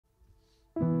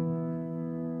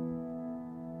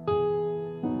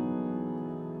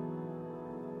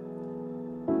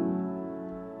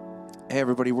Hey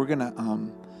everybody, we're gonna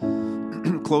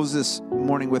close this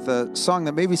morning with a song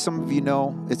that maybe some of you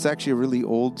know. It's actually a really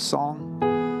old song.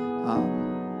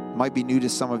 Might be new to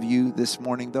some of you this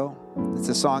morning though. It's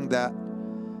a song that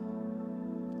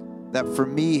for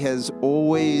me has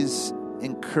always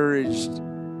encouraged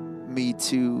me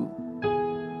to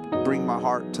bring my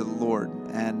heart to the Lord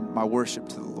and my worship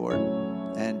to the Lord,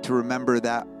 and to remember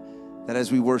that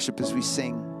as we worship, as we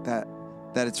sing, that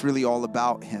it's really all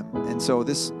about Him. And so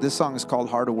this song is called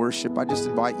Heart of Worship. I just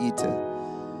invite you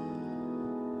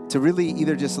to really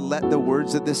either just let the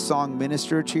words of this song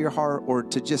minister to your heart, or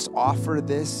to just offer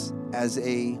this as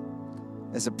a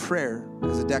prayer,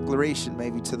 as a declaration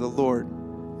maybe to the Lord.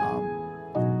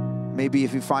 Maybe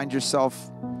if you find yourself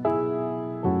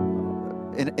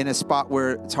in a spot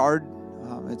where it's hard,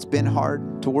 it's been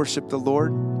hard to worship the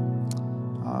Lord,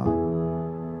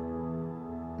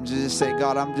 just say,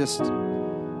 God, I'm just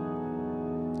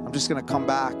going to come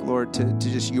back, Lord, to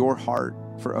just your heart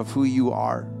of who you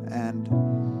are. And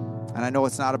I know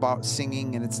it's not about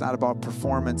singing, and it's not about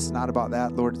performance, it's not about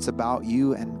that, Lord. It's about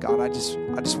you. And God, I just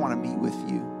want to meet with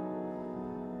you.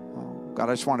 God,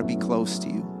 I just want to be close to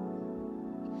you.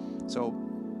 So,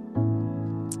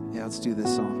 yeah, let's do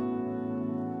this song.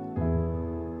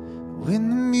 When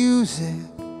the music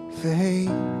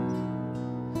fades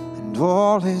and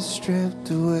all is stripped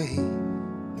away,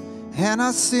 and I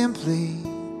simply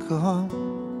come,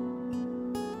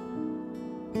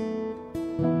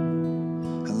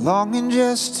 longing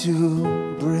just to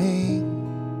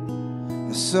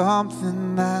bring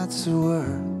something that's a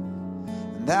word,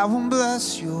 and that will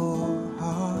bless your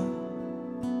heart.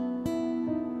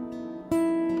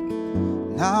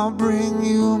 And I'll bring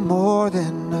you more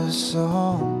than a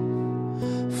song,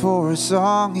 for a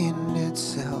song in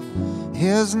itself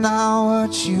is not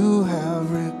what you have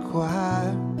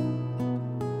required.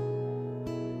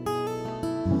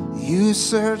 You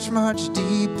search much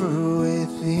deeper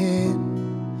within,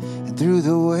 and through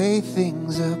the way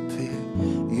things appear,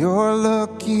 you're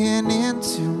looking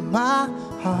into my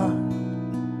heart.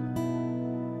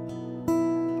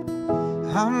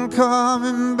 I'm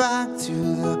coming back to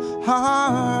the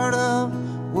heart of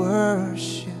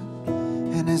worship,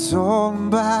 and it's all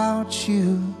about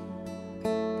you.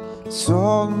 It's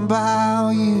all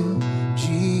about you,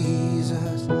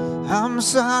 Jesus. I'm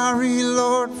sorry,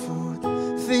 Lord, for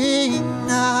the thing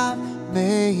I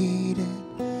made it,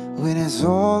 when it's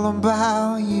all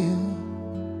about you.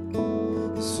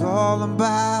 It's all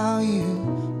about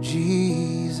you,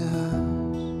 Jesus.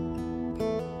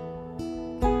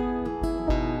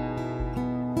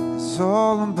 It's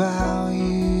all about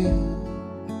you.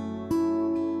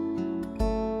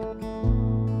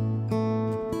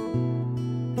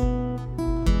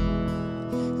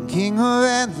 King of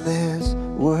endless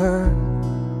word,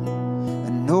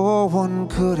 and no one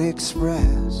could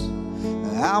express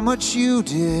how much you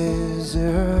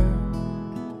deserve.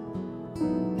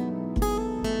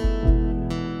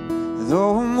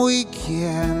 Though I'm weak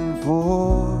and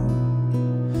poor,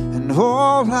 and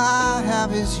all I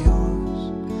have is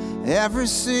yours, every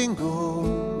single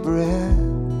breath.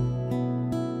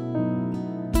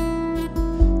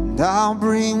 And I'll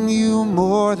bring you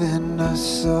more than a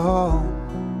song,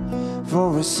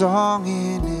 for a song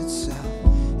in itself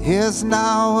is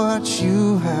not what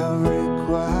you have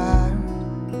required.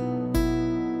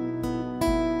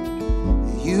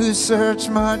 You search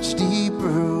much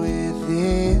deeper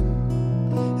within,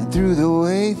 and through the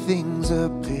way things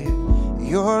appear,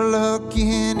 you're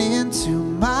looking into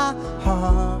my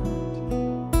heart.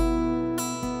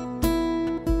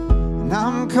 And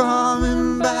I'm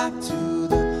coming back to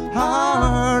the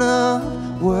heart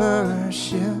of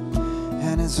worship,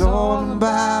 and it's all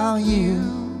about you.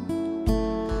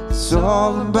 It's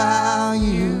all about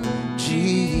you,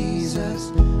 Jesus.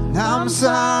 And I'm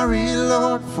sorry,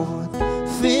 Lord, for the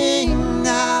thing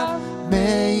I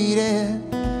made it,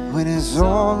 when it's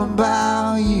all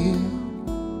about you.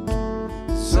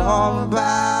 It's all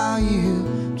about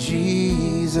you,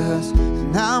 Jesus.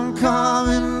 And I'm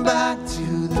coming back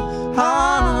to the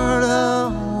heart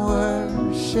of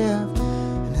worship,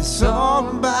 and it's all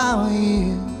about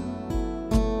you.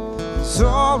 It's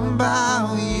all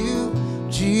about you,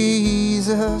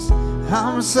 Jesus.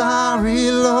 I'm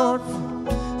sorry, Lord, for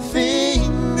the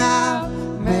thing I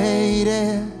made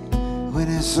it, when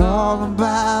it's all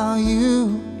about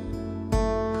you.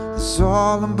 It's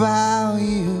all about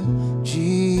you,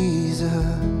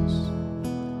 Jesus.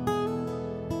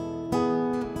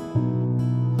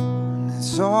 And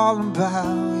it's all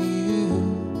about you.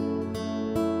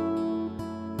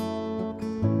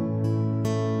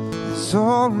 It's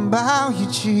all about you,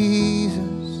 Jesus.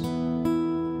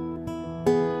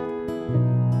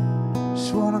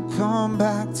 come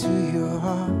back to your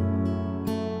heart.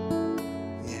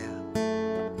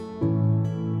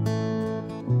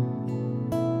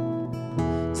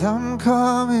 I'm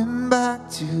coming back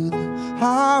to the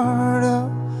heart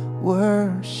of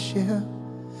worship.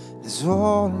 It's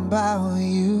all about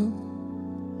you.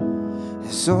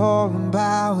 It's all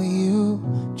about you,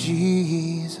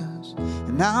 Jesus.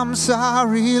 And I'm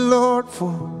sorry, Lord,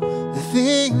 for the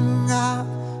thing I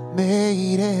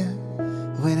made it.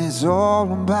 When it's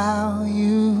all about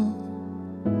you,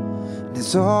 and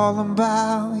it's all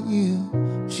about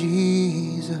you,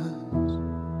 Jesus.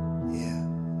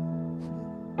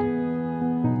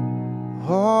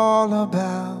 All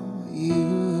about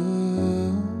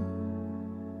you.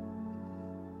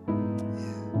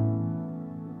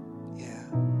 Yeah.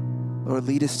 Lord,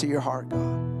 lead us to your heart,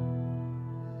 God.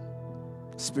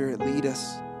 Spirit, lead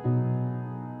us.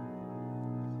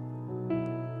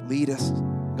 Lead us.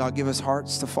 God, give us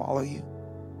hearts to follow you.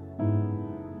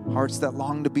 Hearts that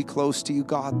long to be close to you,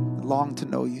 God, that long to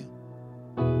know you.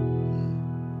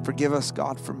 Forgive us,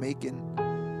 God, for making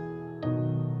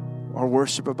our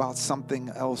worship about something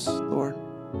else, Lord,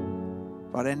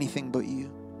 about anything but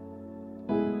you.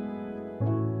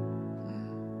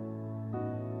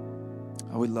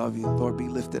 Oh, we love you. Lord, be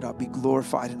lifted up, be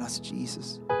glorified in us,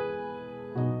 Jesus.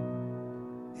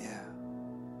 Yeah.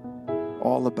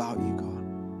 All about you, God.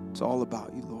 It's all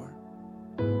about you, Lord.